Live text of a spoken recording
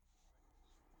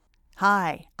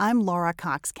Hi, I'm Laura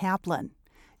Cox Kaplan.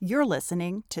 You're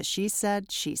listening to She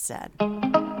Said, She Said.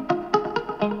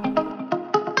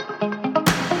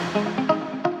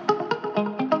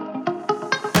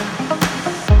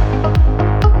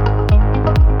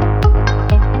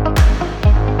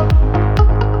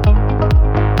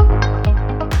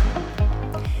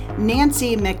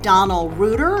 Nancie McDonnell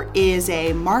Ruder is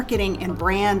a marketing and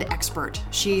brand expert.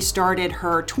 She started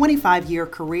her 25-year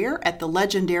career at the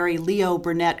legendary Leo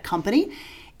Burnett Company.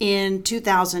 In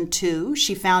 2002,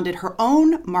 she founded her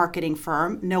own marketing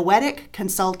firm, Noetic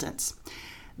Consultants.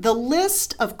 The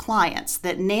list of clients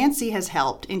that Nancie has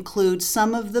helped includes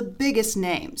some of the biggest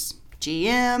names: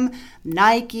 GM,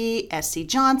 Nike, SC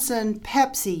Johnson,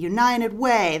 Pepsi, United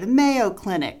Way, the Mayo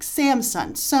Clinic,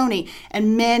 Samsung, Sony,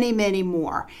 and many, many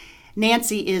more.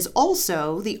 Nancie is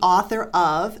also the author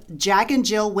of Jack and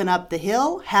Jill Went Up the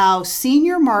Hill: How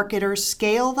Senior Marketers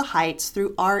Scale the Heights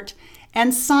Through Art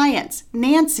and Science.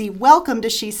 Nancie, welcome to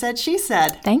She Said, She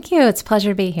Said. Thank you. It's a pleasure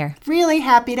to be here. Really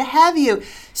happy to have you.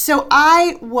 So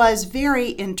I was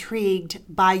very intrigued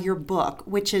by your book,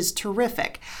 which is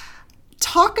terrific.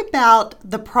 Talk about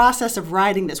the process of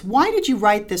writing this. Why did you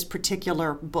write this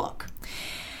particular book?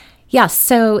 Yes,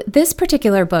 so this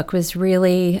particular book was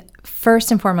really first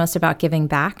and foremost about giving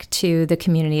back to the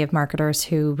community of marketers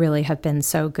who really have been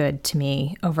so good to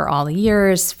me over all the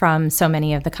years from so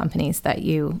many of the companies that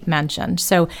you mentioned.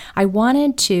 So I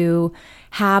wanted to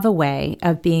have a way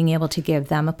of being able to give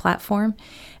them a platform.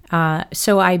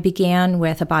 So I began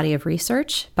with a body of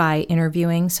research by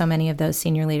interviewing so many of those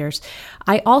senior leaders.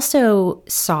 I also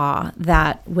saw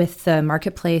that with the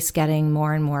marketplace getting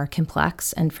more and more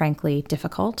complex and frankly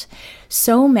difficult,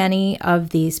 so many of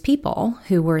these people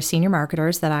who were senior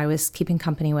marketers that I was keeping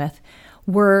company with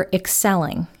were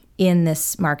excelling in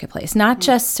this marketplace, not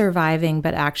just surviving,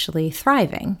 but actually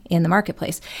thriving in the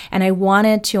marketplace. And I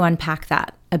wanted to unpack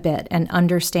that a bit and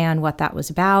understand what that was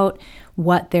about,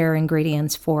 what their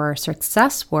ingredients for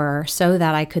success were, so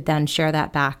that I could then share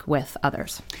that back with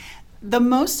others. The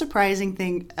most surprising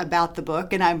thing about the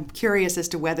book, and I'm curious as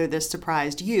to whether this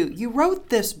surprised you, you wrote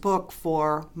this book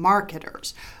for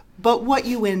marketers. But what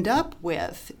you end up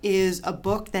with is a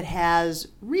book that has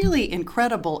really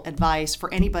incredible advice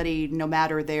for anybody, no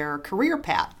matter their career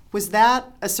path. Was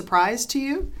that a surprise to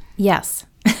you? Yes,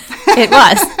 it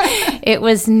was. It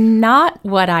was not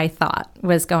what I thought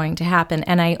was going to happen.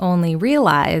 And I only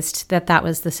realized that that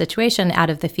was the situation out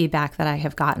of the feedback that I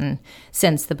have gotten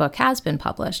since the book has been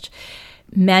published.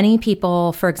 Many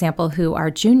people, for example, who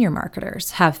are junior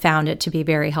marketers have found it to be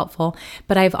very helpful,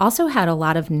 but I've also had a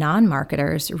lot of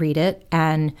non-marketers read it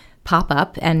and pop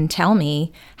up and tell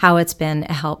me how it's been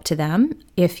a help to them.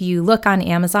 If you look on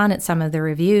Amazon at some of the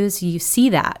reviews, you see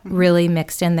that really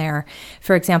mixed in there.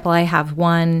 For example, I have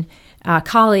one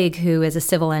colleague who is a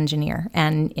civil engineer,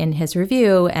 and in his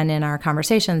review and in our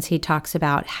conversations, he talks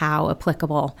about how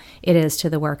applicable it is to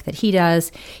the work that he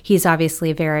does. He's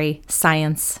obviously very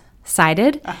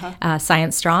science-sided,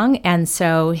 science strong, and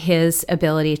so his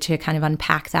ability to kind of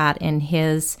unpack that in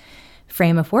his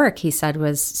frame of work, he said,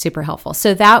 was super helpful.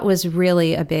 So that was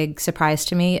really a big surprise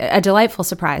to me, a delightful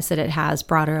surprise that it has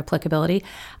broader applicability.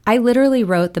 I literally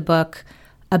wrote the book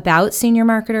about senior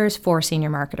marketers for senior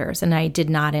marketers, and I did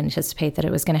not anticipate that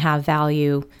it was going to have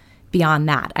value beyond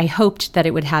that. I hoped that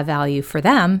it would have value for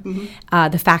them.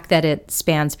 The fact that it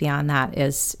spans beyond that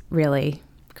is really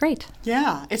great.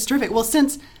 Yeah, it's terrific. Well,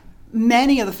 since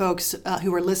many of the folks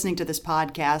who are listening to this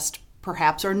podcast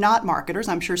perhaps are not marketers,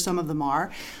 I'm sure some of them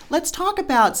are, let's talk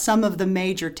about some of the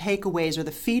major takeaways or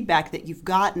the feedback that you've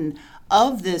gotten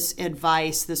of this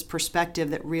advice, this perspective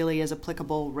that really is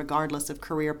applicable regardless of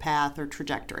career path or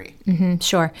trajectory.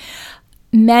 Sure.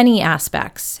 Many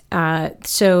aspects.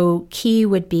 So key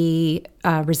would be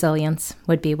resilience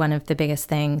would be one of the biggest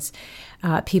things.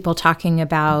 People talking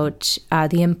about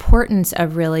the importance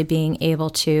of really being able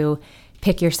to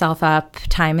pick yourself up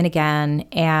time and again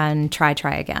and try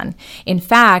again. In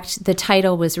fact, the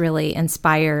title was really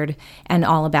inspired and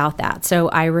all about that. So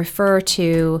I refer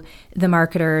to the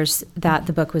marketers that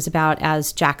the book was about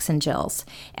as Jacks and Jills.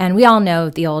 And we all know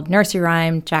the old nursery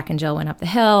rhyme, Jack and Jill went up the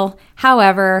hill.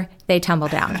 However, they tumble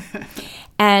down.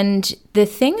 And the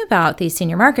thing about these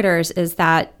senior marketers is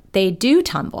that they do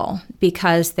tumble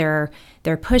because they're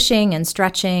pushing and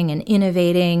stretching and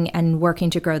innovating and working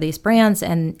to grow these brands.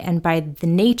 And by the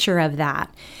nature of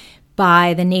that,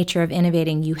 by the nature of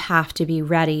innovating, you have to be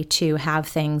ready to have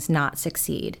things not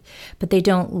succeed. But they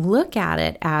don't look at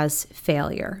it as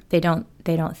failure. They don't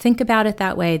think about it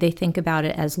that way. They think about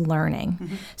it as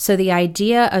learning. So the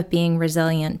idea of being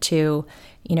resilient to,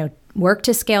 work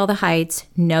to scale the heights,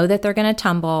 know that they're going to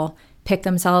tumble, pick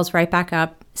themselves right back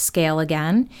up, scale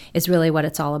again, is really what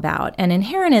it's all about. And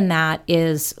inherent in that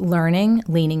is learning,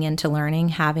 leaning into learning,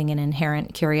 having an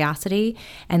inherent curiosity,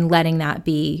 and letting that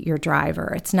be your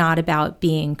driver. It's not about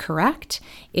being correct.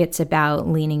 It's about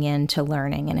leaning into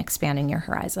learning and expanding your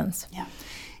horizons. Yeah.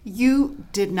 You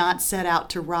did not set out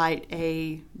to write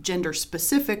a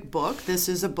gender-specific book. This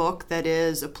is a book that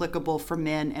is applicable for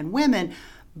men and women.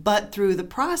 But through the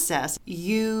process,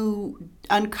 you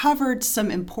uncovered some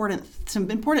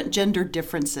important gender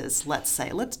differences, let's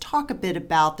say. Let's talk a bit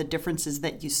about the differences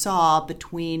that you saw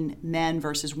between men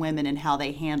versus women and how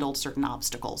they handled certain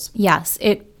obstacles. Yes,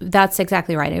 that's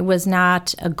exactly right. It was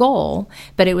not a goal,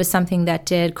 but it was something that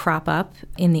did crop up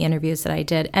in the interviews that I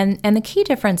did. And the key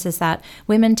difference is that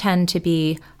women tend to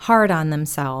be hard on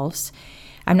themselves.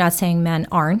 I'm not saying men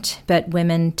aren't, but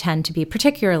women tend to be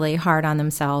particularly hard on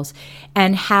themselves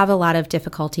and have a lot of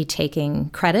difficulty taking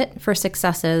credit for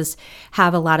successes,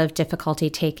 have a lot of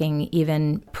difficulty taking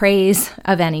even praise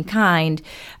of any kind.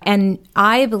 And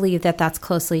I believe that that's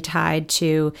closely tied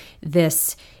to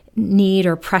this need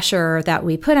or pressure that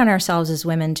we put on ourselves as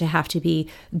women to have to be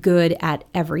good at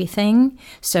everything.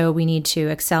 So we need to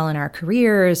excel in our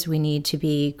careers. We need to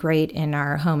be great in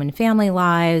our home and family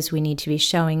lives. We need to be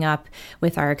showing up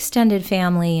with our extended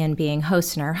family and being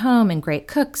hosts in our home and great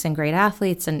cooks and great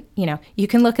athletes. And, you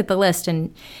can look at the list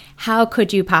and how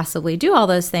could you possibly do all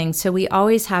those things? So we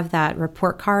always have that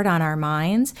report card on our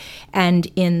minds. And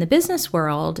in the business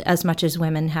world, as much as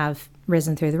women have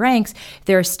risen through the ranks,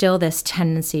 there's still this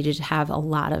tendency to have a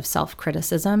lot of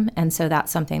self-criticism. And so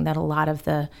that's something that a lot of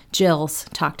the Jills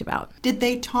talked about. Did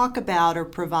they talk about or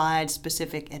provide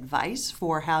specific advice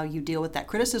for how you deal with that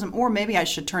criticism? Or maybe I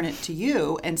should turn it to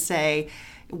you and say,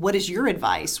 what is your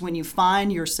advice when you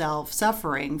find yourself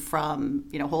suffering from,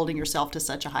 holding yourself to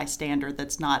such a high standard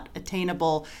that's not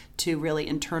attainable, to really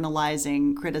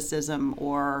internalizing criticism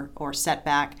or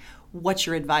setback? What's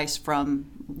your advice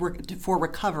for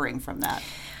recovering from that?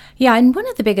 Yeah, and one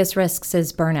of the biggest risks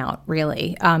is burnout,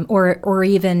 really, or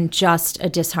even just a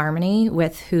disharmony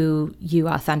with who you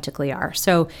authentically are.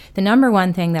 So the number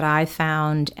one thing that I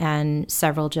found, and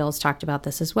several Jills talked about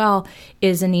this as well,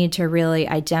 is a need to really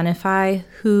identify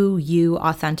who you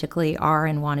authentically are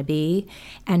and want to be,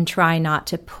 and try not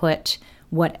to put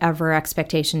whatever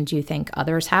expectations you think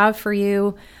others have for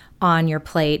you on your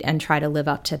plate and try to live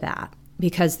up to that.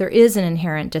 Because there is an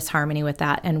inherent disharmony with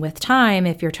that. And with time,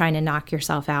 if you're trying to knock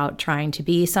yourself out, trying to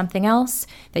be something else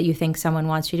that you think someone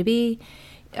wants you to be,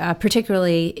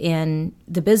 particularly in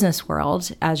the business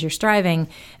world, as you're striving,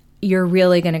 you're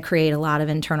really going to create a lot of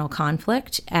internal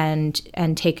conflict and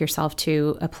take yourself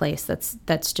to a place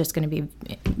that's just going to be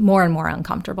more and more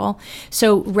uncomfortable.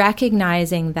 So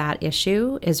recognizing that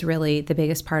issue is really the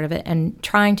biggest part of it, and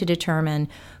trying to determine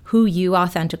who you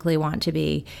authentically want to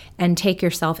be and take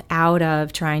yourself out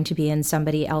of trying to be in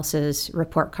somebody else's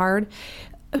report card.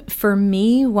 For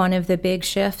me, one of the big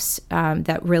shifts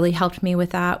that really helped me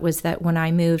with that was that when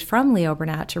I moved from Leo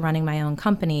Burnett to running my own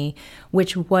company,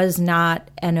 which was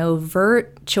not an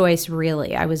overt choice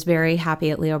really. I was very happy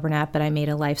at Leo Burnett, but I made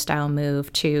a lifestyle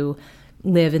move to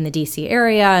live in the DC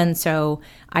area. And so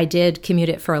I did commute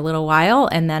it for a little while,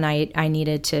 and then I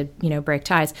needed to, break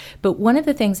ties. But one of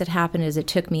the things that happened is it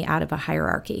took me out of a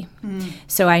hierarchy.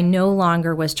 So I no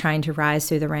longer was trying to rise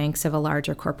through the ranks of a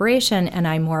larger corporation, and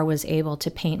I more was able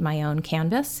to paint my own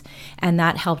canvas. And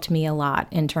that helped me a lot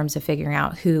in terms of figuring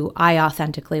out who I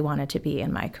authentically wanted to be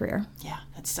in my career. Yeah,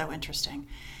 that's so interesting.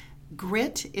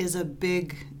 Grit is a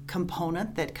big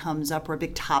component that comes up, or a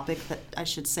big topic that I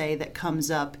should say that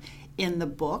comes up in the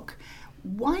book.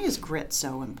 Why is grit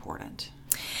so important?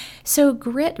 So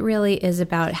grit really is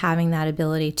about having that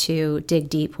ability to dig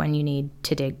deep when you need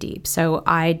to dig deep. So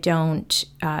I don't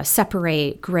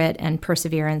separate grit and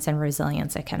perseverance and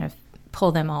resilience. I kind of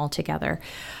pull them all together.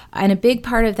 And a big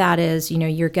part of that is,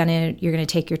 you're gonna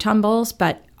take your tumbles,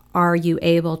 but are you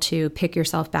able to pick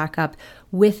yourself back up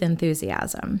with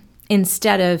enthusiasm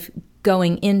instead of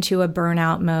going into a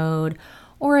burnout mode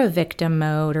or a victim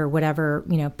mode or whatever,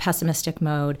 pessimistic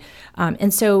mode.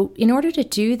 And so in order to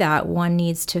do that, one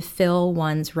needs to fill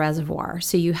one's reservoir.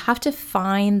 So you have to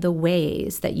find the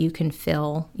ways that you can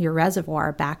fill your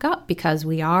reservoir back up, because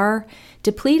we are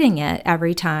depleting it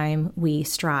every time we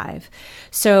strive.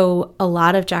 So a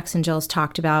lot of Jackson Jills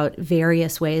talked about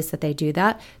various ways that they do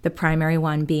that, the primary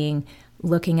one being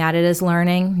looking at it as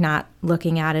learning, not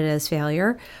looking at it as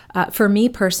failure. For me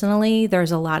personally,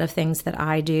 there's a lot of things that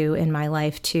I do in my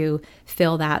life to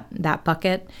fill that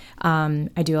bucket.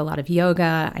 I do a lot of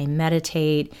yoga, I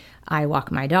meditate, I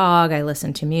walk my dog, I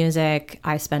listen to music,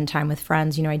 I spend time with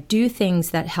friends. I do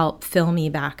things that help fill me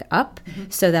back up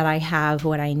so that I have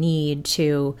what I need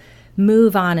to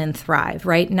move on and thrive,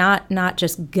 right? Not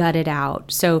just gut it out.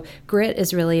 So grit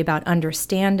is really about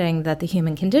understanding that the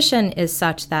human condition is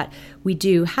such that we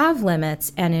do have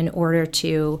limits, and in order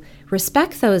to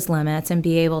respect those limits and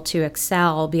be able to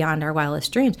excel beyond our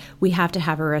wildest dreams, we have to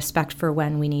have a respect for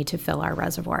when we need to fill our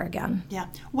reservoir again. Yeah.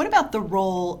 What about the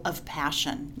role of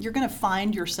passion? You're going to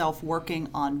find yourself working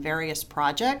on various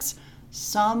projects.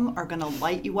 Some are going to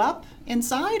light you up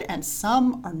inside and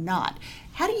some are not.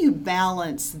 How do you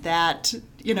balance that,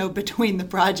 between the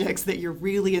projects that you're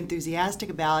really enthusiastic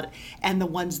about and the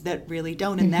ones that really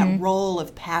don't, and that role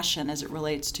of passion as it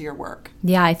relates to your work?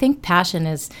 Yeah, I think passion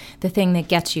is the thing that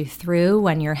gets you through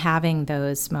when you're having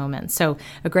those moments. So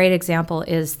a great example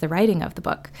is the writing of the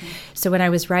book. So when I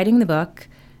was writing the book,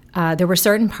 there were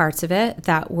certain parts of it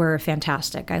that were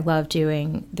fantastic. I love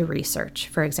doing the research,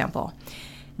 for example.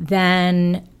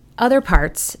 Then other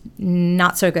parts,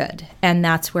 not so good. And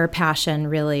that's where passion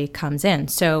really comes in.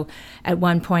 So at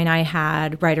one point I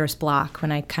had writer's block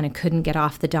when I kind of couldn't get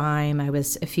off the dime. I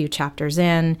was a few chapters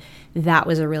in. That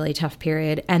was a really tough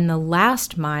period. And the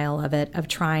last mile of it, of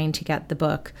trying to get the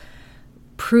book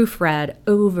proofread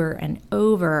over and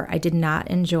over, I did not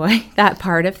enjoy that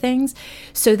part of things.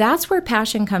 So that's where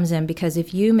passion comes in, because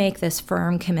if you make this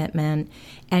firm commitment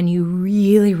and you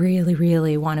really, really,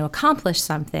 really want to accomplish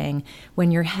something, when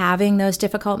you're having those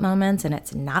difficult moments and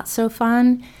it's not so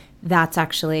fun, that's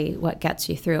actually what gets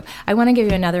you through. I want to give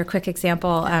you another quick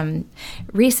example.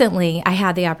 Recently, I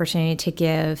had the opportunity to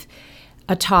give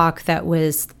a talk that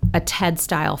was a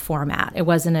TED-style format. It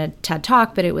wasn't a TED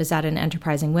Talk, but it was at an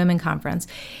Enterprising Women conference.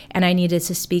 And I needed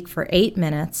to speak for 8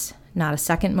 minutes, not a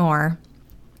second more.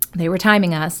 They were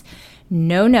timing us,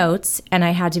 no notes, and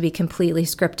I had to be completely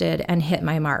scripted and hit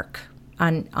my mark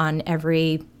on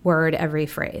every word, every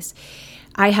phrase.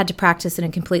 I had to practice in a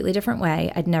completely different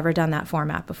way. I'd never done that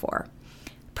format before.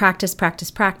 Practiced,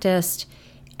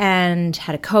 and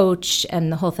had a coach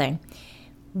and the whole thing.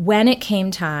 When it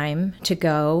came time to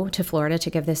go to Florida to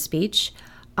give this speech,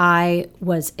 I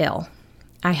was ill.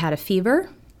 I had a fever.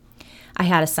 I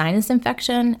had a sinus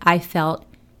infection. I felt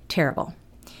terrible.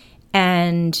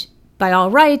 And by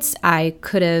all rights, I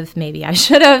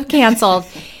should have canceled.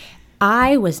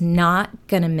 I was not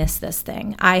going to miss this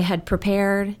thing. I had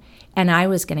prepared, and I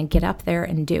was going to get up there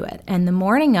and do it. And the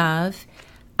morning of,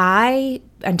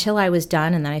 until I was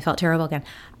done, and then I felt terrible again,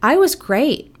 I was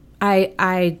great.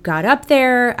 I got up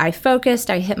there, I focused,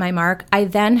 I hit my mark. I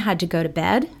then had to go to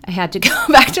bed. I had to go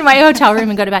back to my hotel room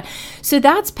and go to bed. So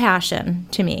that's passion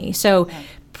to me. So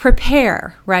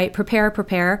prepare, right?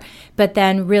 Prepare, but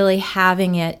then really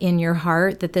having it in your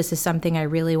heart that this is something I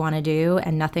really want to do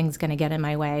and nothing's going to get in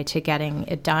my way to getting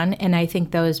it done. And I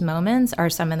think those moments are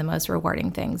some of the most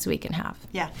rewarding things we can have.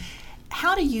 Yeah.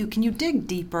 Can you dig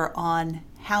deeper on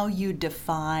how you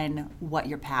define what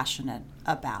you're passionate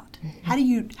about? How do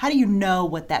you know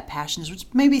what that passion is? Which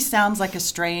maybe sounds like a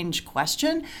strange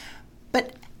question,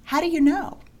 but how do you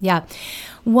know? Yeah.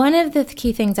 One of the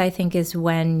key things I think is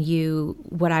when you,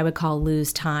 what I would call,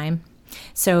 lose time.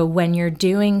 So when you're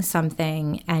doing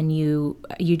something and you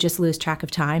just lose track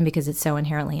of time because it's so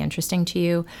inherently interesting to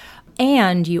you,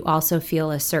 and you also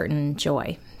feel a certain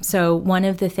joy. So one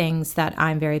of the things that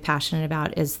I'm very passionate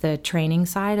about is the training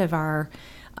side of our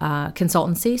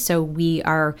consultancy. So we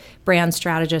are brand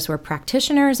strategists, we're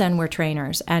practitioners, and we're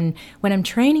trainers. And when I'm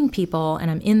training people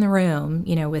and I'm in the room,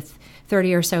 with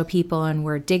 30 or so people, and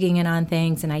we're digging in on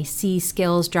things, and I see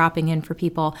skills dropping in for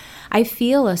people, I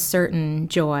feel a certain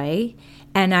joy.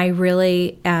 And I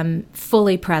really am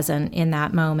fully present in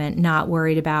that moment, not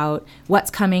worried about what's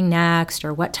coming next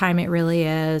or what time it really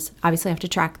is. Obviously, I have to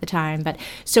track the time. But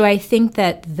so I think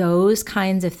that those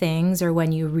kinds of things are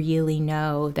when you really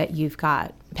know that you've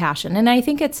got passion. And I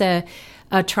think it's a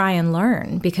try and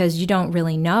learn, because you don't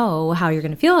really know how you're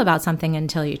going to feel about something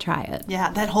until you try it. Yeah,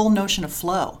 that whole notion of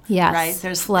flow. Yes, right?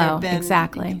 There's flow,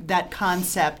 exactly. That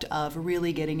concept of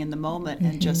really getting in the moment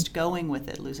and just going with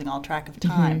it, losing all track of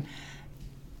time.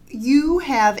 You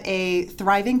have a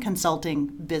thriving consulting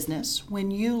business.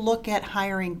 When you look at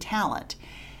hiring talent,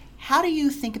 how do you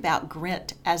think about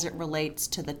grit as it relates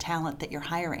to the talent that you're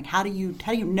hiring? How do you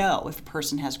know if a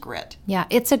person has grit? Yeah,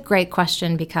 it's a great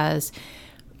question, because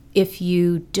if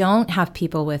you don't have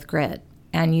people with grit,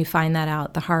 and you find that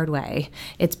out the hard way,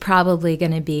 it's probably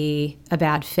going to be a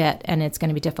bad fit, and it's going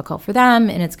to be difficult for them,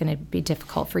 and it's going to be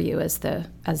difficult for you as the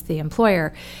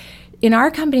employer. In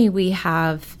our company, we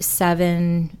have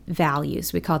 7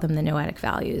 values. We call them the Noetic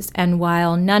values. And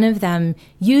while none of them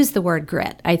use the word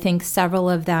grit, I think several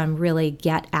of them really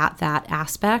get at that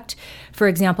aspect. For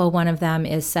example, one of them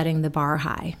is setting the bar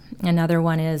high. Another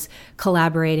one is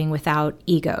collaborating without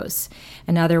egos.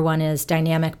 Another one is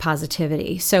dynamic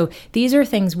positivity. So these are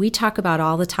things we talk about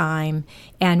all the time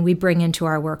and we bring into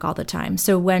our work all the time.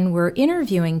 So when we're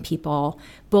interviewing people,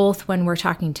 both when we're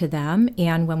talking to them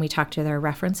and when we talk to their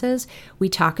references, we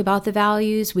talk about the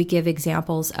values, we give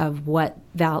examples of what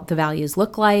the values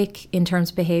look like in terms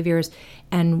of behaviors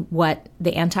and what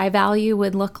the anti-value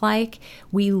would look like.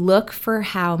 We look for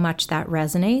how much that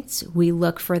resonates. We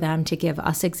look for them to give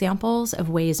us examples of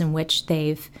ways in which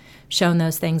they've shown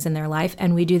those things in their life,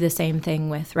 and we do the same thing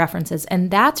with references. And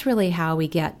that's really how we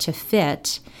get to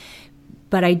fit.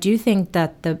 But I do think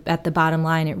that at the bottom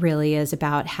line, it really is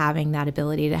about having that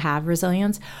ability to have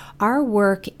resilience. Our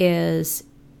work is,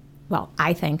 well,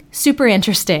 I think, super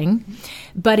interesting,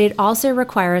 but it also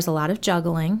requires a lot of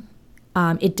juggling.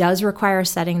 It does require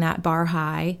setting that bar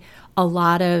high, a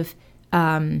lot of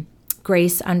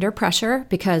grace under pressure,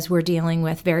 because we're dealing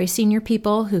with very senior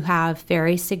people who have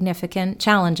very significant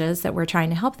challenges that we're trying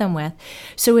to help them with.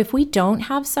 So if we don't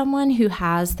have someone who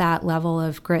has that level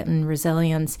of grit and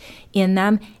resilience in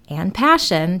them and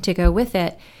passion to go with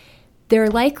it, they're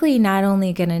likely not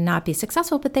only going to not be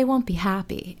successful, but they won't be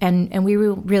happy. And we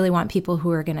really want people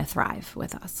who are going to thrive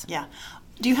with us. Yeah.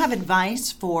 Do you have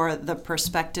advice for the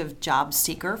prospective job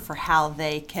seeker for how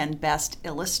they can best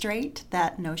illustrate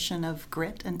that notion of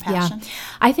grit and passion? Yeah.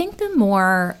 I think the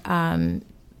more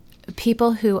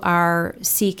people who are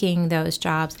seeking those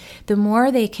jobs, the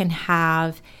more they can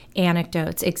have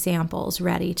anecdotes, examples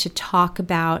ready to talk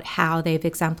about how they've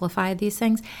exemplified these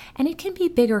things. And it can be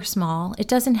big or small. It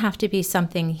doesn't have to be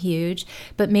something huge,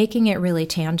 but making it really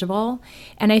tangible.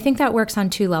 And I think that works on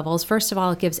 2 levels. First of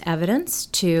all, it gives evidence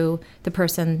to the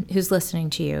person who's listening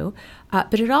to you,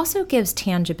 but it also gives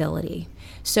tangibility.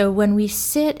 So when we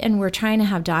sit and we're trying to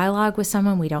have dialogue with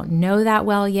someone we don't know that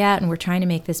well yet, and we're trying to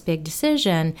make this big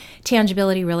decision,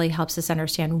 tangibility really helps us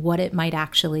understand what it might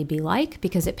actually be like,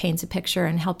 because it paints a picture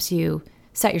and helps you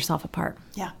set yourself apart.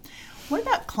 Yeah. What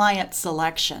about client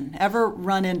selection? Ever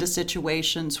run into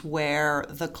situations where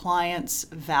the client's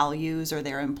values or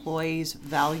their employees'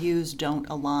 values don't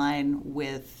align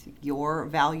with your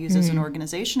values as an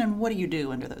organization? And what do you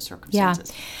do under those circumstances?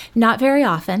 Yeah, not very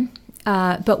often.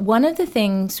 But one of the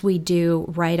things we do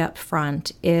right up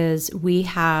front is we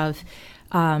have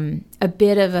a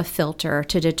bit of a filter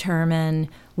to determine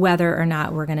whether or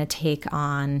not we're going to take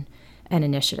on an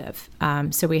initiative.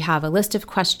 So we have a list of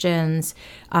questions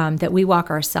that we walk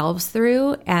ourselves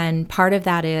through, and part of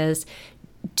that is,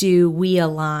 do we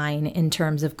align in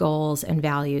terms of goals and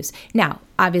values? Now,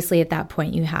 obviously at that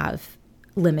point you have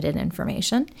limited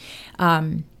information.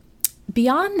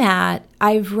 Beyond that,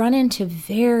 I've run into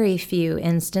very few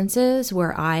instances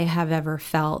where I have ever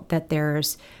felt that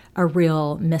there's a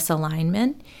real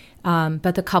misalignment.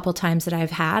 But the couple times that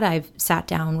I've sat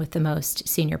down with the most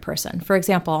senior person. For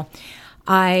example,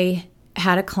 I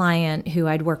had a client who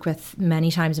I'd worked with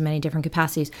many times in many different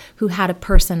capacities who had a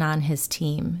person on his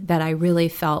team that I really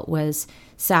felt was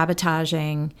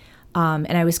sabotaging.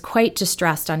 And I was quite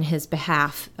distressed on his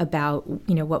behalf about,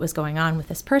 what was going on with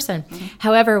this person. Mm-hmm.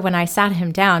 However, when I sat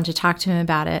him down to talk to him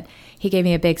about it, he gave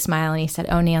me a big smile and he said,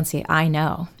 "Oh, Nancie, I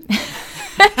know."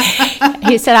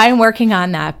 He said, "I'm working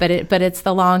on that, but it's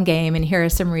the long game, and here are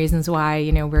some reasons why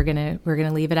we're gonna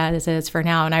leave it as it is for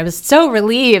now." And I was so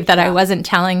relieved that I wasn't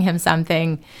telling him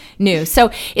something new.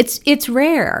 So it's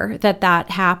rare that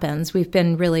happens. We've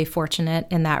been really fortunate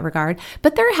in that regard,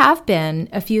 but there have been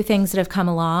a few things that have come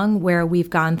along where we've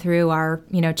gone through our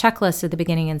checklist at the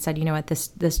beginning and said,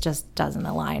 this just doesn't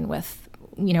align with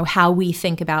how we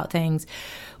think about things.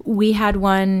 We had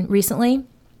one recently.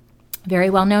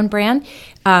 Very well-known brand.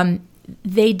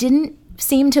 They didn't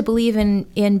seem to believe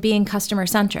in being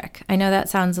customer-centric. I know that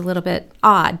sounds a little bit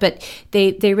odd, but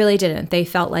they really didn't. They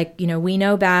felt like, we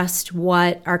know best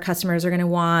what our customers are going to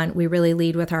want. We really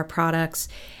lead with our products.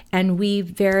 And we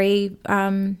very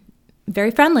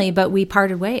friendly, but we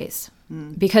parted ways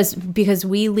because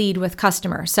we lead with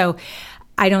customer. So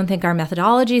I don't think our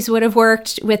methodologies would have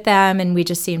worked with them, and we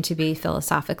just seem to be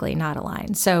philosophically not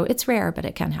aligned. So it's rare, but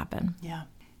it can happen. Yeah.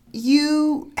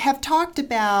 You have talked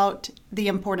about the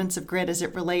importance of grit as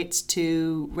it relates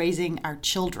to raising our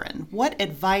children. What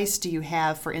advice do you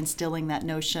have for instilling that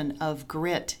notion of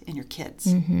grit in your kids?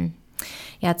 Mm-hmm.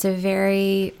 Yeah, it's a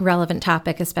very relevant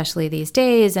topic, especially these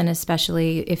days, and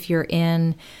especially if you're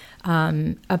in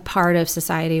a part of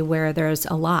society where there's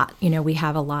a lot. We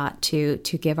have a lot to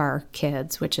give our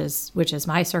kids, which is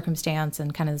my circumstance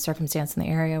and kind of the circumstance in the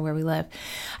area where we live.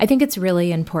 I think it's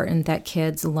really important that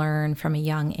kids learn from a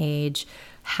young age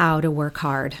how to work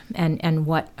hard and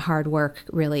what hard work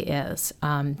really is,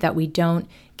 that we don't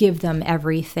give them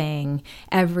everything,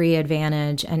 every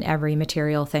advantage and every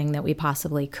material thing that we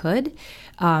possibly could.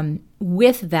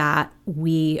 With that,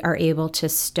 we are able to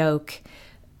stoke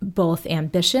both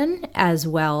ambition as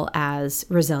well as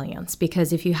resilience,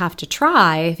 because if you have to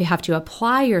try, if you have to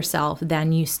apply yourself,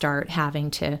 then you start having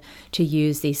to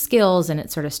use these skills, and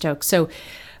it sort of stokes. So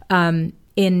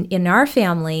in our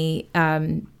family,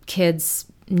 kids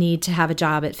need to have a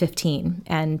job at 15.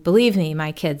 And believe me,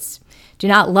 my kids do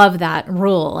not love that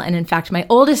rule. And in fact, my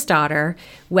oldest daughter,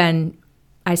 when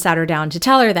I sat her down to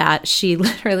tell her that, she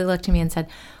literally looked at me and said,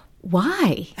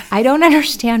 "Why? I don't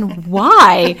understand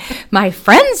why my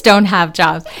friends don't have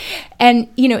jobs." And,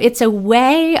 it's a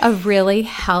way of really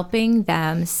helping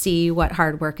them see what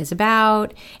hard work is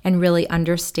about and really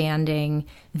understanding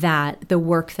that the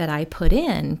work that I put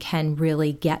in can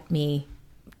really get me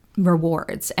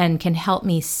rewards and can help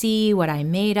me see what I'm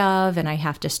made of, and I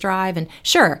have to strive. And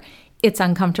sure, it's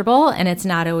uncomfortable and it's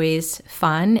not always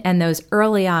fun. And those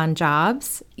early on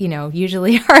jobs,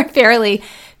 usually are fairly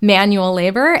manual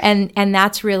labor. And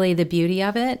that's really the beauty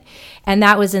of it. And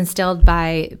that was instilled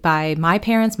by my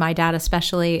parents, my dad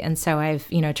especially. And so I've,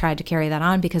 tried to carry that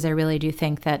on, because I really do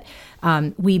think that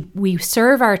we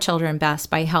serve our children best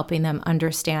by helping them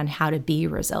understand how to be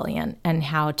resilient and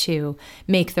how to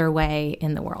make their way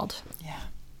in the world. Yeah.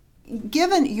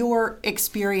 Given your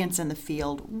experience in the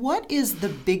field, what is the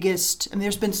biggest,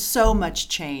 there's been so much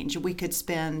change. We could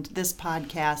spend this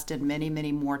podcast and many,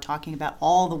 many more talking about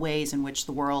all the ways in which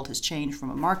the world has changed from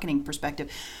a marketing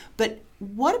perspective. But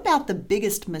what about the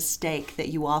biggest mistake that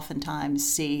you oftentimes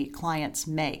see clients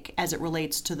make as it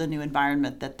relates to the new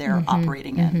environment that they're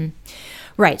operating in?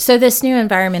 Right. So this new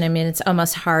environment, it's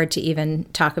almost hard to even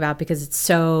talk about because it's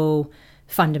so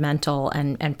fundamental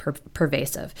and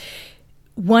pervasive.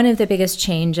 One of the biggest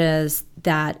changes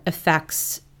that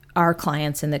affects our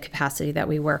clients in the capacity that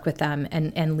we work with them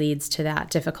and leads to that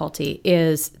difficulty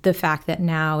is the fact that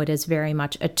now it is very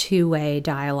much a two-way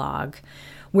dialogue,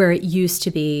 where it used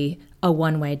to be a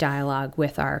one-way dialogue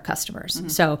with our customers. Mm-hmm.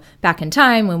 So back in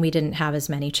time when we didn't have as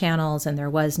many channels and there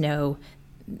was no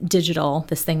digital,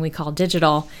 this thing we call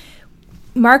digital,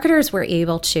 marketers were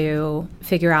able to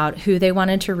figure out who they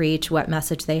wanted to reach, what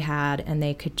message they had, and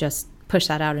they could just push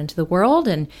that out into the world,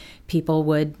 and people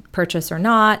would purchase or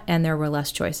not, and there were less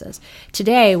choices.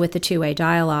 Today, with the two-way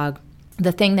dialogue,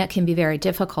 the thing that can be very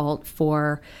difficult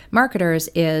for marketers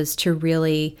is to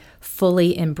really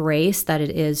fully embrace that it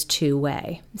is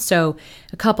two-way. So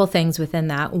a couple things within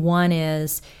that. One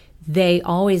is they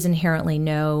always inherently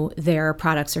know their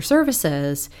products or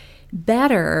services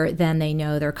better than they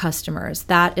know their customers.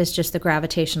 That is just the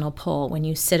gravitational pull. When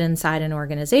you sit inside an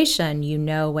organization, you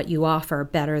know what you offer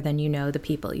better than you know the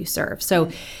people you serve. So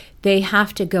they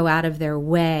have to go out of their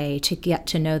way to get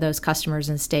to know those customers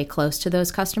and stay close to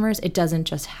those customers. It doesn't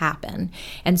just happen.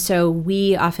 And so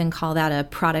we often call that a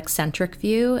product-centric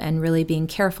view, and really being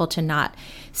careful to not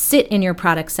sit in your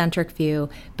product-centric view,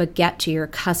 but get to your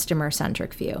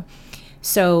customer-centric view.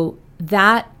 So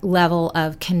that level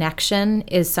of connection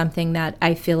is something that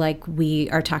I feel like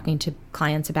we are talking to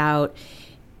clients about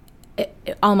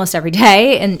almost every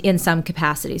day in some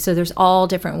capacity. So there's all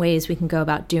different ways we can go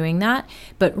about doing that,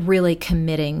 but really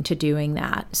committing to doing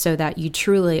that so that you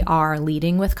truly are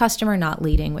leading with customer, not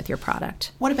leading with your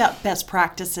product. What about best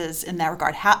practices in that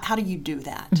regard? How do you do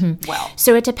that well?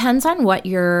 So it depends on what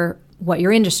your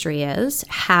industry is,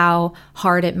 how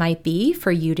hard it might be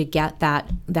for you to get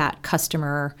that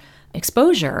customer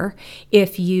exposure.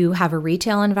 If you have a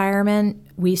retail environment,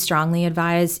 we strongly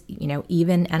advise,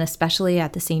 even and especially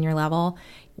at the senior level,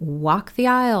 walk the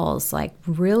aisles, like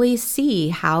really see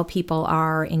how people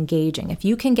are engaging. If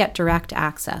you can get direct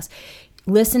access,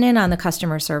 listen in on the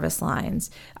customer service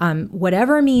lines,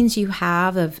 whatever means you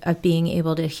have of being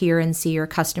able to hear and see your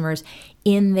customers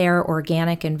in their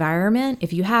organic environment.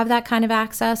 If you have that kind of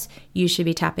access, you should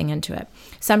be tapping into it.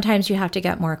 Sometimes you have to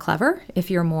get more clever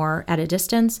if you're more at a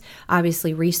distance.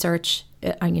 Obviously, research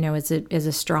is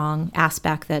a strong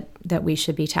aspect that we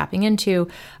should be tapping into.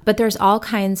 But there's all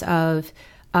kinds of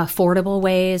affordable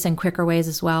ways and quicker ways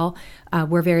as well.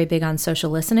 We're very big on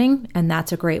social listening, and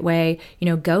that's a great way.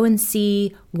 Go and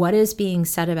see what is being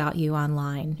said about you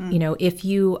online. If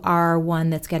you are one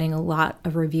that's getting a lot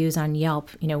of reviews on Yelp,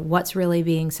 what's really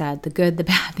being said, the good, the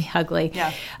bad, the ugly,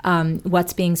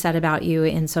 what's being said about you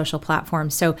in social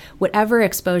platforms. So whatever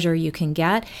exposure you can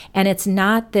get, and it's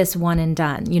not this one and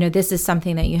done. This is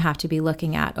something that you have to be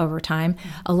looking at over time.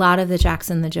 A lot of the Jacks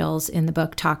and the Jills in the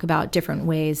book talk about different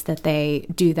ways that they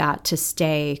do that to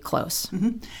stay close.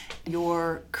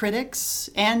 Your critics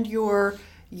and your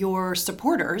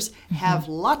supporters have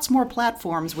lots more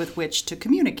platforms with which to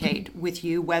communicate with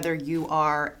you, whether you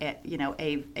are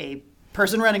a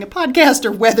person running a podcast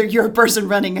or whether you're a person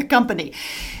running a company.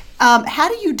 How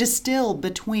do you distill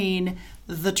between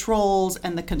the trolls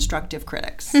and the constructive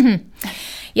critics?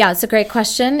 Yeah, it's a great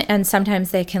question, and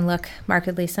sometimes they can look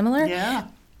markedly similar. Yeah.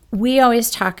 We always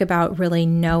talk about really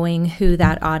knowing who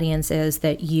that audience is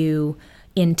that you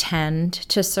intend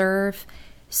to serve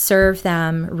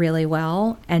them really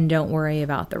well, and don't worry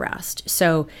about the rest.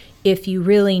 So if you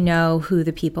really know who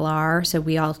the people are, so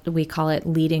we call it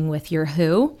leading with your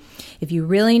who. If you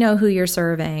really know who you're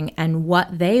serving and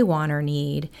what they want or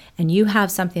need, and you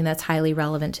have something that's highly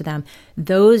relevant to them,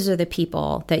 those are the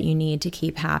people that you need to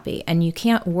keep happy. And you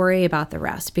can't worry about the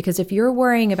rest, because if you're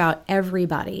worrying about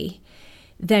everybody,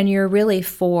 then you're really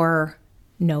for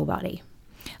nobody.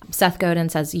 Seth Godin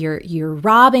says you're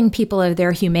robbing people of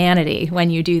their humanity when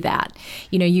you do that.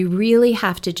 You really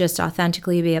have to just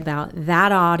authentically be about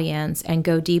that audience and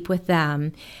go deep with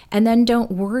them. And then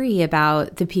don't worry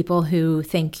about the people who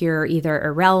think you're either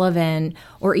irrelevant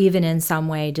or even in some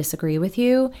way disagree with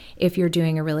you if you're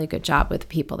doing a really good job with the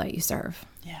people that you serve.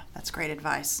 Yeah, that's great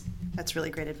advice. That's really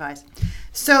great advice.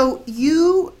 So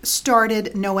you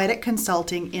started Noetic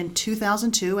Consulting in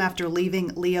 2002 after leaving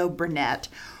Leo Burnett.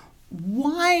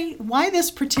 Why this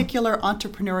particular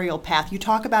entrepreneurial path? You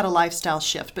talk about a lifestyle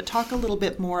shift, but talk a little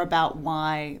bit more about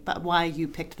why you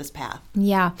picked this path.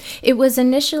 Yeah, it was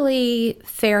initially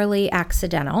fairly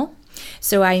accidental.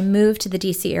 So I moved to the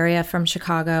DC area from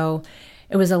Chicago.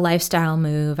 It was a lifestyle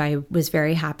move. I was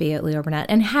very happy at Leo Burnett.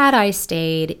 And had I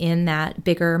stayed in that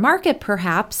bigger market,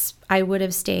 perhaps I would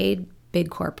have stayed big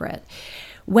corporate.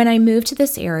 When I moved to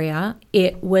this area,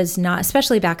 it was not,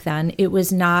 especially back then, it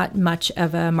was not much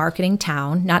of a marketing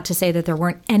town. Not to say that there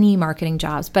weren't any marketing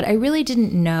jobs, but I really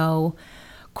didn't know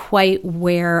quite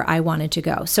where I wanted to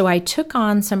go. So I took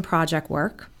on some project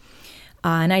work,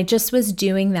 and I just was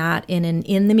doing that in an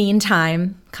in the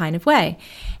meantime kind of way.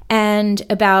 And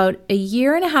about a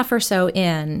year and a half or so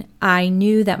in, I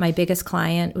knew that my biggest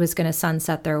client was going to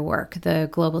sunset their work. The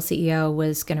global CEO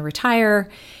was going to retire,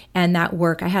 and that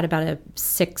work, I had about a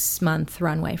 6-month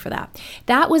runway for that.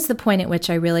 That was the point at which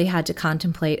I really had to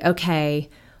contemplate, okay,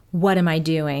 what am I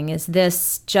doing? Is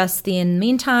this just the in the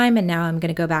meantime, and now I'm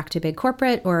going to go back to big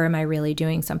corporate, or am I really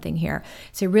doing something here?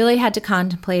 So I really had to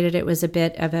contemplate it. It was a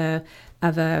bit of a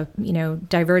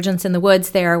divergence in the woods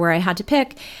there where I had to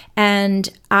pick. And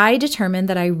I determined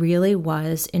that I really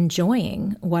was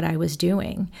enjoying what I was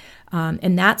doing.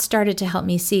 And that started to help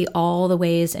me see all the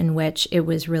ways in which it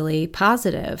was really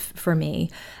positive for me.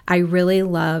 I really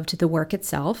loved the work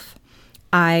itself.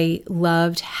 I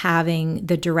loved having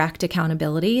the direct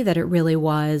accountability that it really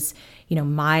was,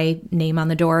 my name on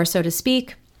the door, so to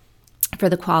speak, for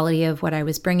the quality of what I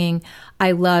was bringing.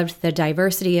 I loved the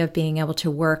diversity of being able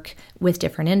to work with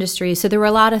different industries. So there were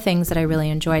a lot of things that I really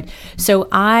enjoyed. So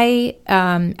I,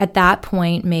 at that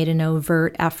point, made an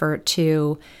overt effort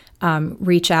to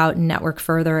reach out and network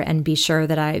further and be sure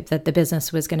that the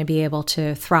business was going to be able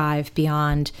to thrive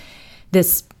beyond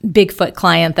this Bigfoot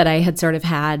client that I had sort of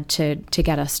had to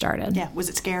get us started. Yeah. Was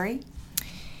it scary?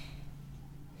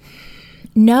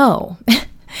 No.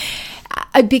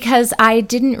 Because I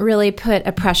didn't really put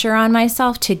a pressure on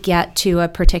myself to get to a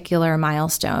particular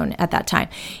milestone at that time.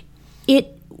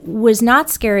 It was not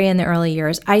scary in the early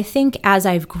years. I think as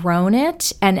I've grown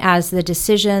it and as the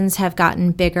decisions have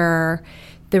gotten bigger,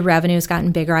 the revenue's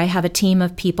gotten bigger, I have a team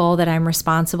of people that I'm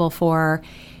responsible for.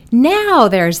 Now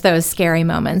there's those scary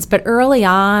moments. But early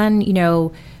on,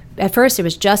 at first it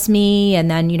was just me,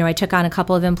 and then, I took on a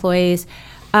couple of employees.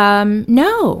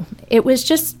 No, it was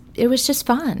just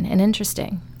fun and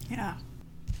interesting. Yeah.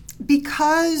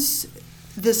 Because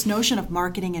this notion of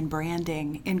marketing and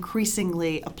branding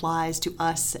increasingly applies to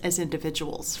us as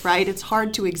individuals, right? It's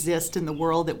hard to exist in the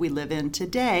world that we live in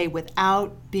today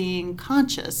without being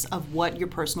conscious of what your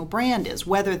personal brand is,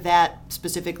 whether that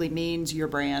specifically means your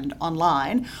brand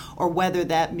online or whether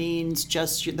that means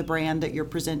just the brand that you're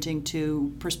presenting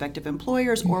to prospective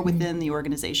employers or within the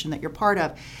organization that you're part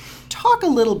of. Talk a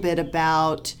little bit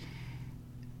about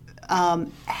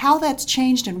how that's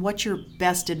changed and what your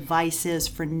best advice is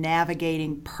for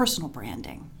navigating personal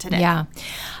branding today. Yeah,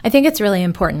 I think it's really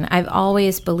important. I've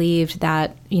always believed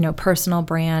that, personal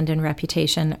brand and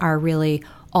reputation are really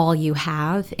all you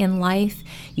have in life.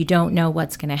 You don't know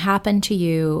what's going to happen to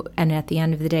you. And at the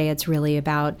end of the day, it's really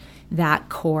about that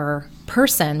core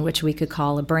person, which we could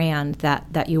call a brand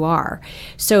that you are.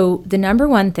 So the number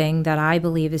one thing that I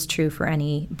believe is true for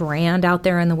any brand out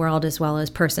there in the world, as well as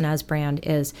person as brand,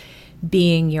 is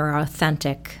being your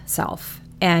authentic self.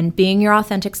 And being your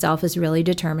authentic self is really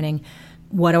determining,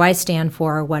 what do I stand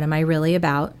for? What am I really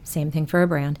about? Same thing for a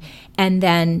brand. And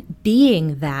then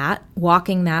being that,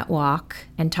 walking that walk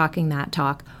and talking that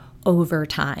talk over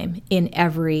time in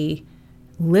every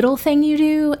little thing you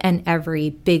do and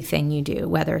every big thing you do,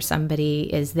 whether somebody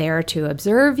is there to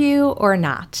observe you or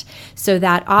not. So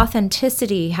that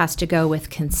authenticity has to go with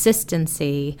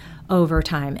consistency over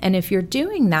time. And if you're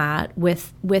doing that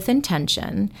with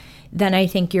intention, then I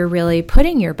think you're really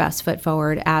putting your best foot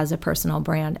forward as a personal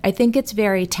brand. I think it's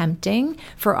very tempting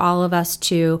for all of us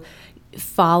to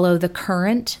follow the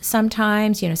current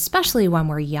sometimes, especially when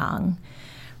we're young,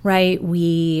 right?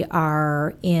 We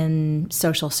are in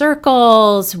social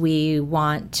circles. We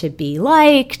want to be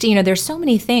liked. There's so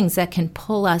many things that can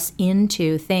pull us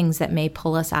into things that may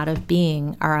pull us out of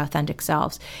being our authentic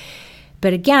selves.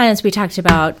 But again, as we talked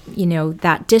about,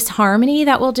 that disharmony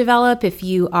that will develop if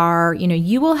you are,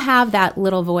 you will have that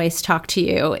little voice talk to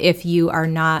you if you are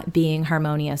not being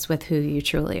harmonious with who you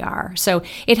truly are. So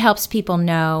it helps people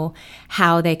know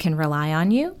how they can rely on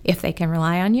you, if they can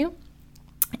rely on you,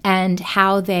 and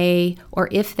how they, or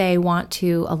if they want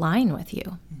to align with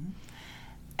you.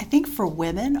 I think for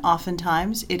women,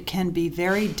 oftentimes it can be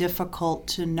very difficult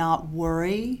to not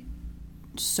worry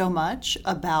so much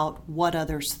about what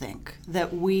others think,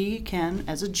 that we can,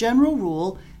 as a general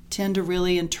rule, tend to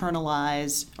really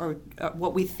internalize or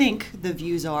what we think the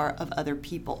views are of other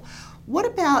people. What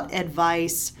about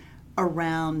advice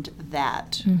around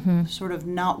that? Mm-hmm. Sort of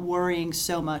not worrying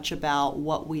so much about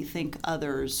what we think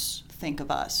others think of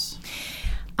us.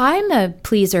 I'm a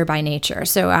pleaser by nature,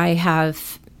 so I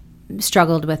have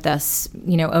struggled with this,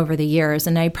 over the years,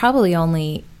 and I probably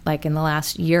only in the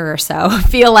last year or so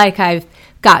feel like I've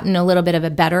gotten a little bit of a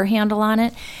better handle on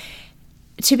it.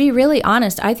 To be really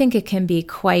honest, I think it can be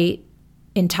quite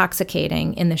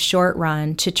intoxicating in the short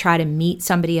run to try to meet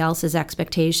somebody else's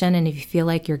expectation, and if you feel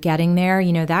like you're getting there,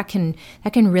 that can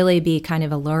really be kind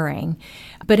of alluring.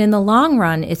 But in the long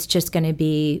run, it's just going to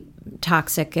be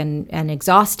toxic and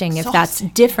exhausting if that's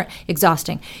different.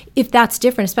 Exhausting. If that's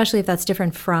different, especially if that's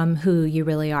different from who you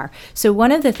really are. So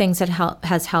one of the things that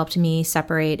has helped me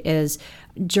separate is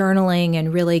journaling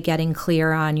and really getting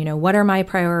clear on, what are my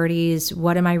priorities?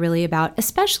 What am I really about?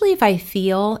 Especially if I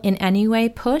feel in any way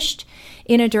pushed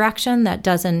in a direction that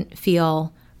doesn't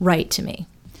feel right to me.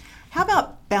 How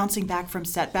about bouncing back from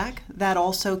setback? That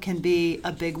also can be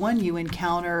a big one. You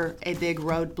encounter a big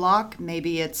roadblock.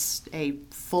 Maybe it's a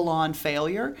full-on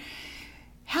failure.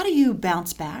 How do you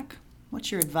bounce back? What's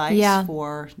your advice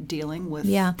for dealing with?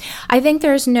 Yeah, I think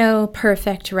there's no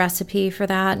perfect recipe for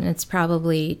that, and it's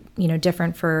probably,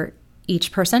 different for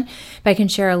each person. But I can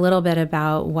share a little bit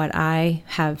about what I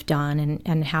have done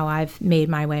and how I've made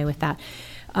my way with that.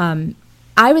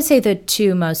 I would say the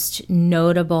two most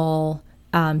notable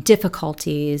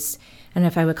difficulties, I don't know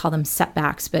if I would call them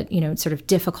setbacks, but, sort of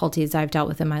difficulties I've dealt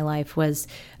with in my life was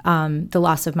the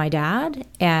loss of my dad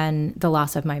and the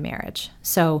loss of my marriage.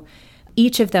 So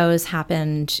each of those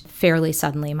happened fairly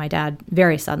suddenly, my dad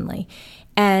very suddenly.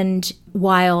 And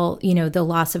while, the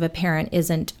loss of a parent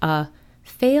isn't a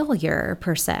failure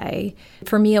per se,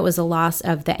 for me it was a loss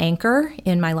of the anchor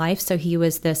in my life. So he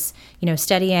was this,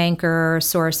 steady anchor,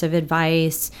 source of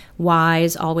advice,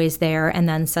 wise, always there, and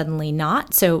then suddenly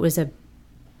not. So it was a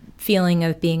feeling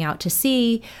of being out to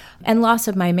sea. And loss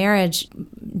of my marriage,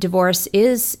 divorce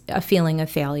is a feeling of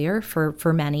failure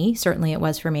for many. Certainly it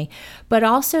was for me. But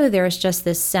also there's just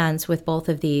this sense with both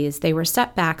of these, they were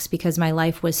setbacks because my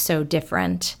life was so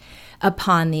different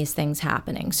upon these things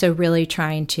happening. So really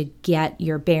trying to get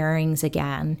your bearings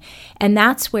again. And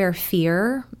that's where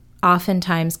fear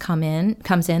oftentimes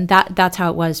comes in. That's how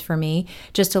it was for me.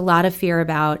 Just a lot of fear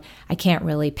about, I can't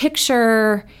really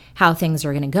picture how things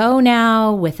are going to go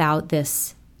now without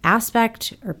this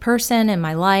aspect or person in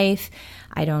my life.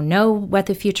 I don't know what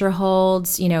the future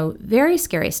holds, very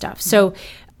scary stuff. So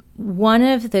one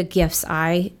of the gifts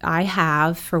I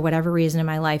have for whatever reason in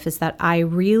my life is that I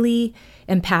really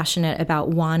am passionate about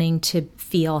wanting to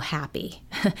feel happy.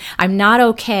 I'm not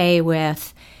okay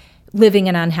with living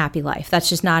an unhappy life. That's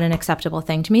just not an acceptable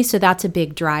thing to me. So that's a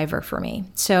big driver for me.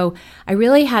 So I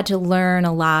really had to learn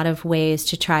a lot of ways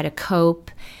to try to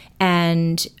cope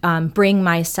and bring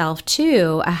myself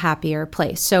to a happier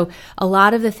place. So a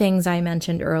lot of the things I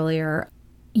mentioned earlier,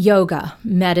 yoga,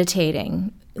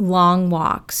 meditating, long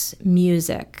walks,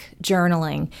 music,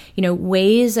 journaling,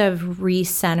 ways of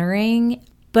recentering.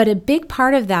 But a big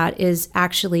part of that is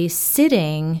actually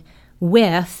sitting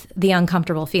with the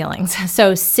uncomfortable feelings.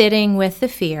 So sitting with the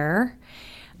fear,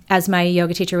 as my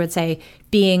yoga teacher would say,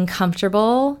 being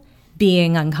comfortable,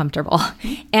 being uncomfortable.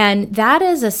 And that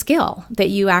is a skill that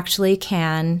you actually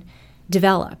can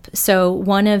develop. So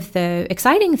one of the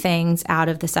exciting things out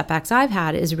of the setbacks I've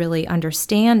had is really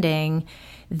understanding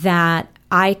that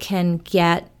I can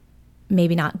get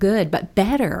maybe not good, but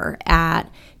better at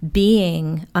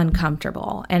being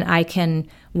uncomfortable. And I can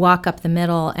walk up the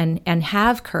middle and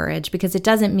have courage, because it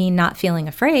doesn't mean not feeling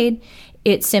afraid.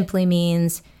 It simply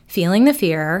means feeling the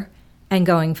fear and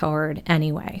going forward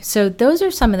anyway. So those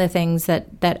are some of the things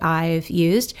that I've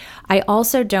used. I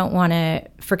also don't want to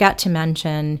forget to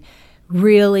mention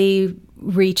really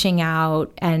reaching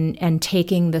out and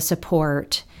taking the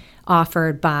support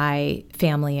offered by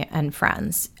family and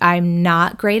friends. I'm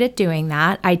not great at doing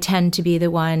that. I tend to be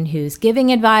the one who's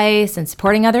giving advice and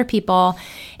supporting other people.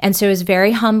 And so it was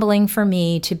very humbling for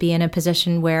me to be in a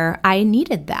position where I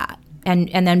needed that and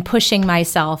then pushing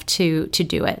myself to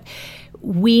do it.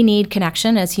 We need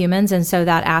connection as humans. And so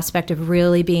that aspect of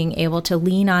really being able to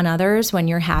lean on others when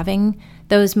you're having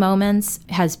those moments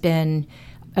has been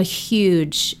a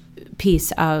huge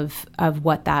piece of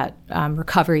what that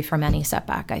recovery from any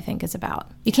setback, I think, is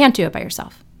about. You can't do it by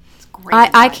yourself.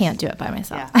 I can't do it by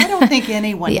myself. Yeah. I don't think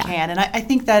anyone can. And I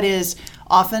think that is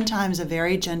oftentimes a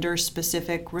very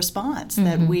gender-specific response,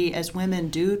 that we as women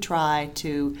do try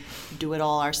to do it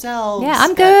all ourselves. Yeah,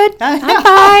 I'm good. I'm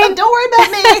fine. Don't worry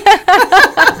about me.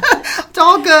 It's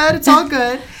all good. It's all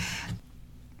good.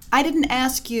 I didn't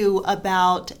ask you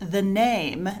about the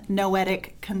name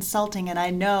Noetic Consulting, and I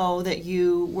know that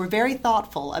you were very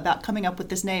thoughtful about coming up with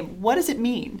this name. What does it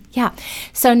mean? Yeah.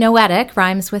 So Noetic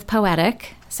rhymes with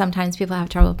poetic. Sometimes people have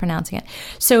trouble pronouncing it.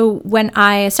 So when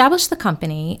I established the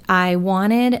company, I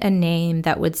wanted a name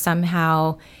that would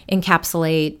somehow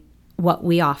encapsulate what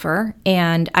we offer,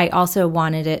 and I also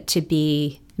wanted it to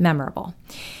be memorable.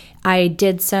 I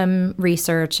did some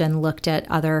research and looked at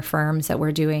other firms that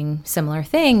were doing similar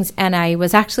things, and I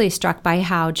was actually struck by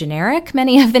how generic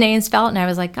many of the names felt. And I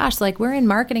was like, gosh, like we're in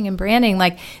marketing and branding.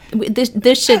 Like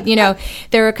this should,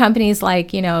 there are companies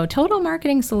like, Total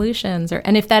Marketing Solutions,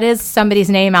 and if that is somebody's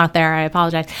name out there, I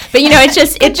apologize. But, it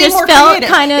just felt creative.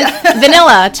 Kind of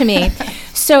vanilla to me.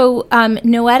 So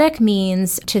noetic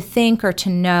means to think or to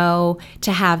know,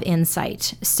 to have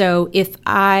insight. So if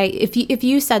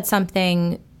you said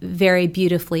something very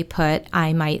beautifully put,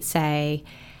 I might say,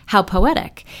 how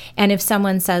poetic. And if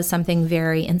someone says something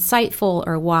very insightful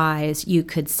or wise, you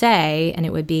could say, and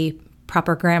it would be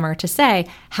proper grammar to say,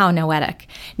 how noetic.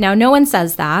 Now, no one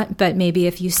says that, but maybe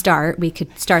if you start, we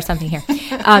could start something here.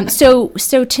 So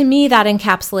to me, that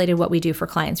encapsulated what we do for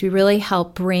clients. We really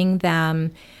help bring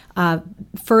them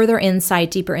further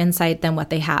insight, deeper insight than what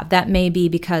they have. That may be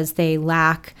because they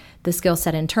lack the skill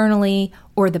set internally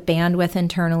or the bandwidth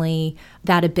internally,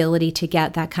 that ability to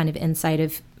get that kind of insight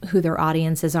of who their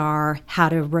audiences are, how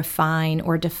to refine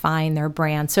or define their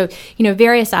brand. So,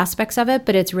 various aspects of it,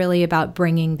 but it's really about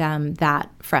bringing them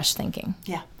that fresh thinking.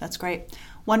 Yeah, that's great.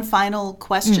 One final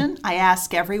question. I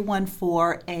ask everyone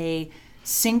for a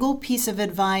single piece of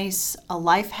advice, a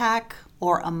life hack,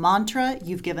 or a mantra.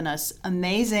 You've given us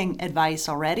amazing advice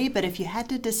already, but if you had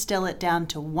to distill it down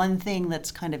to one thing that's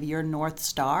kind of your North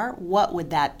Star, what would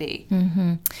that be?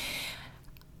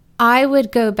 I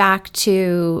would go back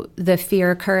to the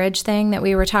fear-courage thing that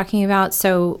we were talking about.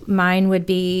 So mine would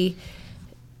be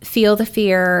feel the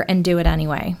fear and do it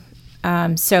anyway.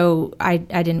 So I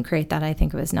didn't create that. I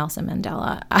think it was Nelson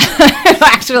Mandela.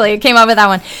 Actually, came up with that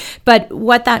one. But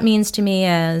what that means to me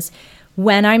is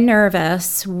when I'm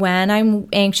nervous, when I'm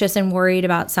anxious and worried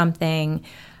about something,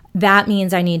 that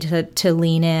means I need to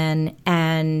lean in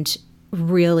and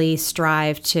really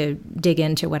strive to dig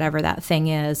into whatever that thing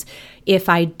is. If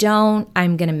I don't,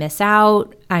 I'm going to miss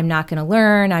out. I'm not going to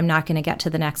learn. I'm not going to get to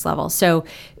the next level. So,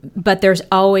 but there's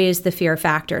always the fear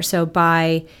factor. So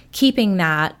by keeping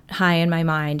that high in my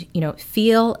mind,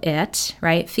 feel it,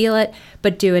 right? Feel it,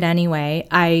 but do it anyway.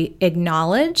 I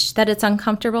acknowledge that it's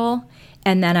uncomfortable,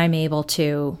 and then I'm able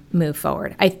to move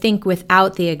forward. I think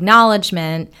without the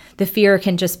acknowledgement, the fear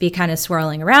can just be kind of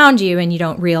swirling around you and you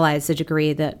don't realize the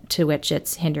degree to which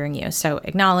it's hindering you. So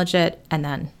acknowledge it and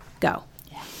then go.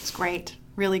 Yeah, it's great.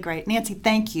 Really great. Nancie,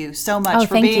 thank you so much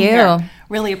for thank being you. here.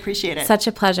 Really appreciate it. Such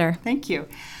a pleasure. Thank you.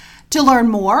 To learn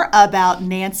more about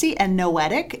Nancie and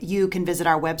Noetic, you can visit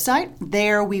our website.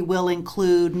 There we will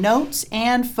include notes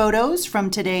and photos from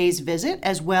today's visit,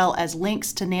 as well as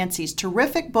links to Nancie's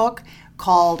terrific book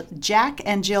called Jack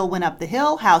and Jill Went Up the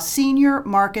Hill, How Senior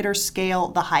Marketers Scale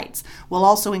the Heights. We'll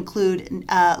also include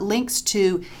links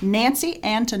to Nancie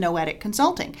and to Noetic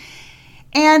Consulting.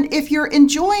 And if you're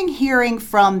enjoying hearing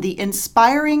from the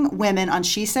inspiring women on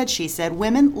She Said,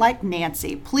 women like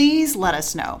Nancie, please let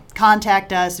us know.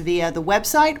 Contact us via the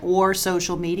website or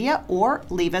social media, or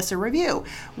leave us a review.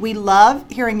 We love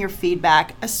hearing your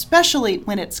feedback, especially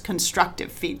when it's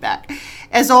constructive feedback.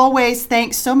 As always,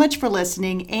 thanks so much for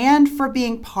listening and for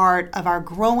being part of our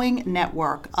growing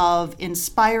network of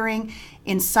inspiring,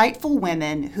 insightful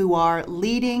women who are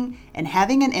leading and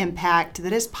having an impact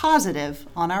that is positive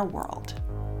on our world.